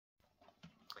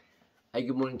Hey,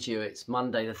 good morning to you. It's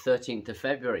Monday the 13th of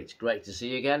February. It's great to see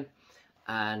you again.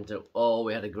 And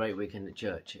we had a great weekend at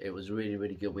church. It was really,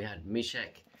 really good. We had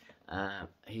Mishek.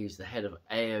 He's the head of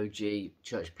AOG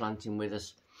church planting with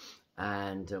us.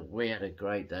 And we had a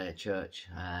great day at church.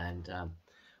 And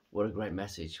what a great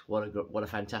message. What a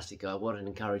fantastic guy. What an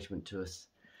encouragement to us.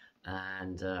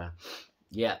 And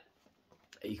yeah,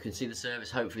 you can see the service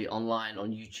hopefully online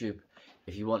on YouTube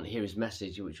if you want to hear his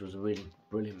message, which was a really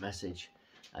brilliant message.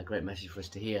 A great message for us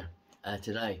to hear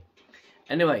today.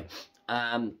 Anyway,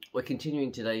 we're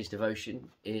continuing today's devotion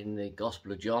in the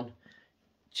Gospel of John,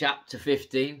 chapter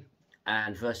 15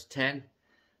 and verse 10.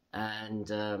 And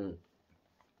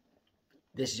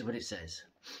this is what it says.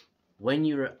 When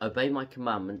you obey my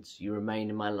commandments, you remain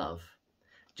in my love,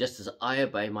 just as I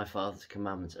obey my Father's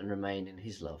commandments and remain in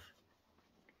his love.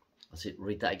 I'll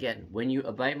read that again. When you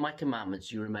obey my commandments,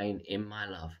 you remain in my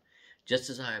love,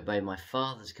 just as I obey my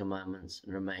Father's commandments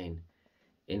and remain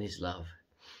in his love.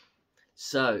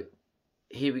 So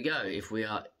here we go. If we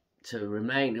are to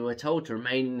remain, we're told to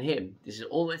remain in him. This is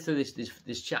all the way through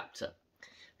this chapter.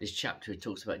 This chapter, it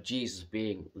talks about Jesus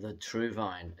being the true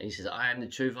vine. And he says, I am the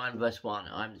true vine, verse 1.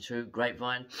 I am the true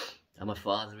grapevine, and my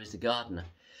Father is the gardener.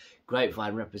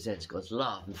 Grapevine represents God's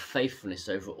love and faithfulness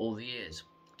over all the years.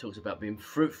 It talks about being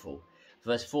fruitful.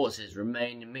 Verse 4 says,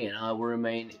 remain in me, and I will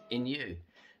remain in you.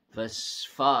 Verse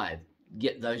 5,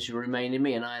 get those who remain in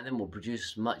me, and I in them will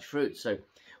produce much fruit. So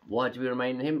why do we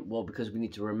remain in him? Well, because we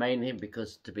need to remain in him,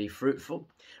 because to be fruitful,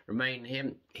 remain in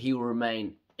him, he will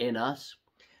remain in us.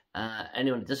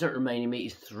 Anyone who doesn't remain in me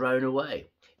is thrown away.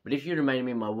 But if you remain in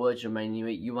me, my words remain in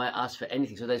me, you might ask for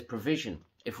anything. So there's provision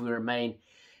if we remain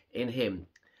in him.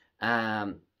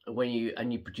 When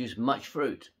you produce much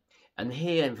fruit. And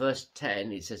here in verse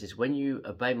 10, it says this, when you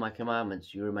obey my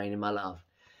commandments, you remain in my love.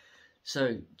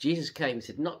 So Jesus came, he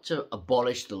said, not to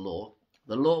abolish the law.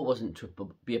 The law wasn't to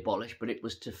be abolished, but it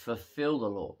was to fulfill the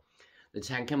law. The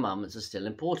 10 Commandments are still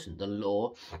important. The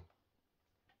law,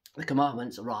 the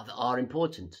commandments rather, are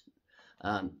important.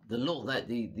 The law,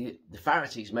 the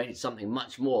Pharisees made it something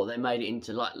much more. They made it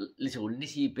into like little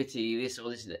nitty-bitty this or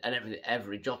this and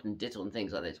every jot and tittle and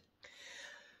things like this.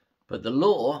 But the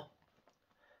law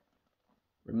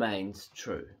remains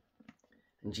true.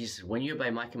 And Jesus said, when you obey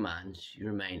my commands, you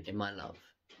remain in my love.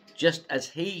 Just as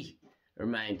he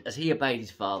obeyed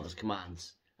his Father's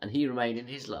commands, and he remained in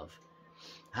his love.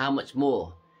 How much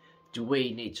more do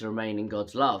we need to remain in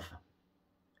God's love?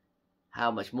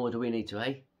 How much more do we need to,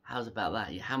 eh? How's about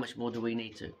that? How much more do we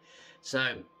need to?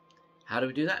 So, how do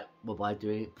we do that? Well, by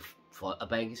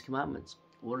obeying his commandments.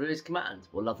 What are his commands?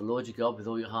 Well, love the Lord your God with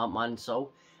all your heart, mind, and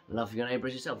soul. And love your neighbour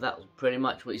as yourself. That was pretty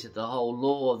much what he said. The whole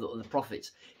law of the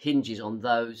prophets hinges on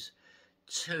those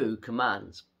 2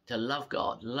 commands. To love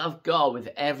God with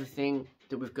everything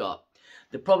that we've got.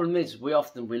 The problem is we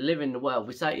live in the world.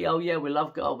 We say, oh yeah, we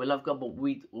love God, but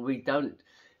we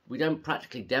don't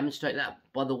practically demonstrate that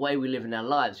by the way we live in our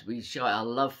lives. We show our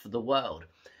love for the world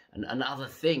and other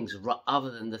things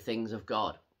other than the things of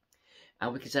God.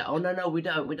 And we can say, oh no, we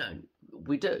don't.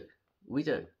 We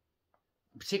do.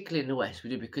 Particularly in the West, we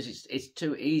do, because it's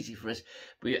too easy for us.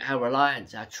 Our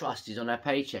reliance, our trust is on our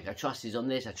paycheck. Our trust is on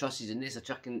this. Our trust is in this. Our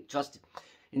trust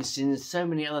in so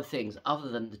many other things other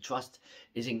than the trust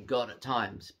is in God at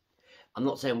times. I'm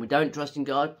not saying we don't trust in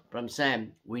God, but I'm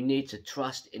saying we need to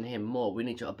trust in him more. We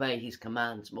need to obey his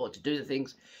commands more, to do the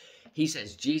things he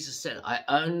says. Jesus said, I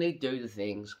only do the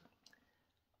things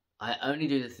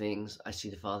I see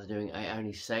the Father doing. I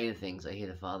only say the things I hear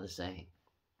the Father saying.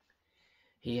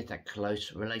 He had that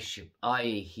close relationship,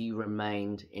 i.e. he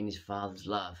remained in his Father's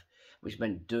love, which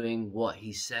meant doing what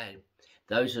he said.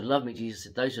 Those who love me, Jesus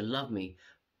said, those who love me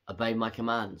obey my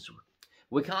commands.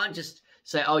 We can't just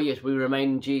say, oh yes, we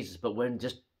remain in Jesus, but we'll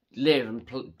just live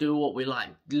and do what we like,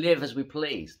 live as we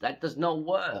please. That does not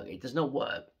work. It does not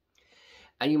work.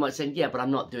 And you might say, yeah, but I'm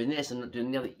not doing this, I'm not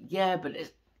doing the other. Yeah, but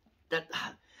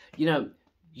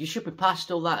you should be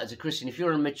past all that as a Christian. If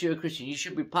you're a mature Christian, you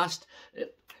should be past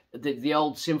some of the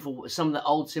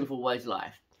old sinful ways of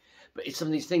life. But it's some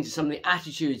of these things, some of the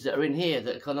attitudes that are in here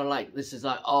that are kind of like, this is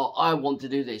like, oh, I want to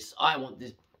do this. I want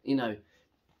this,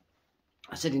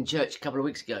 I said in church a couple of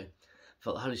weeks ago, I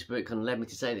felt the Holy Spirit kind of led me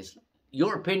to say this.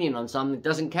 Your opinion on something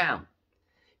doesn't count.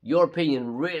 Your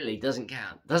opinion really doesn't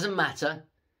count. Doesn't matter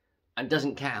and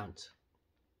doesn't count.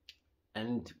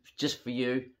 And just for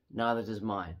you, neither does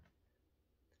mine.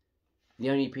 The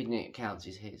only opinion that counts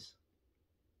is his.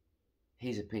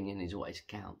 His opinion is what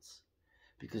counts,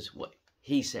 because what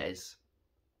he says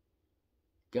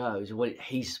goes. What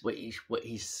he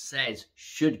says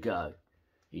should go.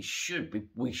 We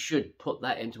should put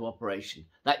that into operation.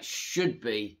 That should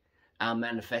be our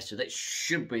manifesto. That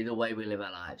should be the way we live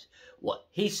our lives. What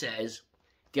he says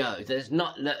goes. There's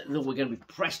not that we're going to be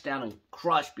pressed down and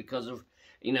crushed because of,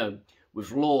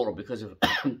 with law, or because of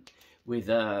with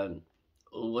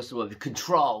what's the word,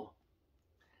 control.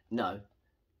 No,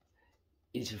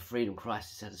 it's for freedom. Christ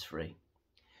has set us free.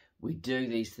 We do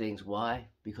these things. Why?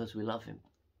 Because we love him.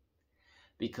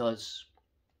 Because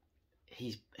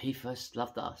he first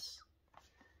loved us.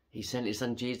 He sent his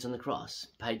son Jesus on the cross,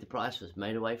 paid the price for us,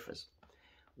 made a way for us.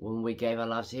 When we gave our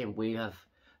lives to him, we have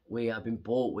been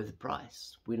bought with a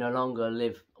price. We no longer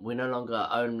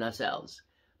own ourselves,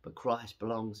 but Christ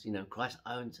belongs, Christ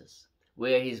owns us.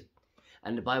 We're his,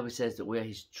 and the Bible says that we're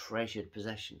his treasured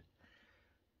possession.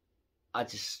 I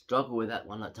just struggle with that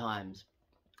one at times,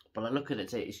 but I look at it and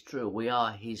say it's true. We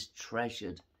are his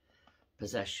treasured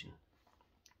possession.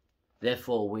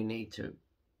 Therefore, we need to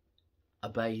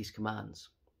obey his commands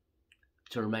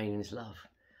to remain in his love.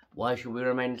 Why should we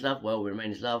remain in his love? Well, we remain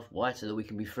in his love. Why? So that we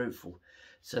can be fruitful.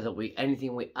 So that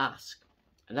anything we ask,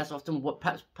 and that's often what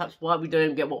perhaps why we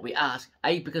don't get what we ask.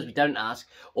 A, because we don't ask,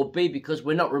 or B, because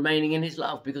we're not remaining in his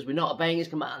love, because we're not obeying his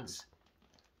commands.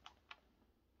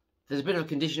 There's a bit of a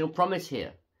conditional promise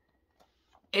here.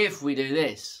 If we do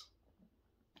this,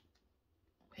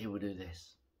 he will do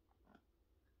this.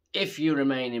 If you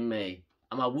remain in me,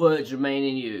 and my words remain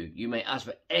in you, you may ask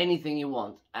for anything you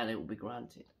want, and it will be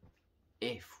granted.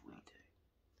 If we do.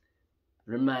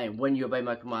 Remain. When you obey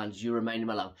my commands, you remain in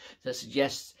my love. That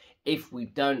suggests if we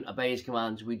don't obey his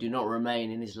commands, we do not remain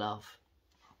in his love.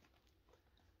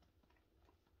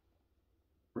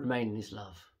 Remain in his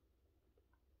love.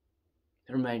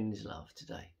 Remain in his love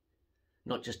today.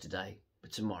 Not just today,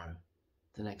 but tomorrow,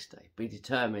 the next day. Be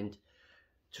determined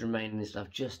to remain in his love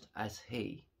just as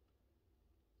he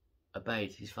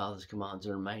obeyed his Father's commands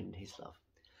and remained in his love.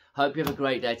 Hope you have a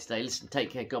great day today. Listen, take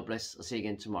care. God bless. I'll see you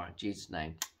again tomorrow. In Jesus'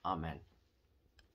 name. Amen.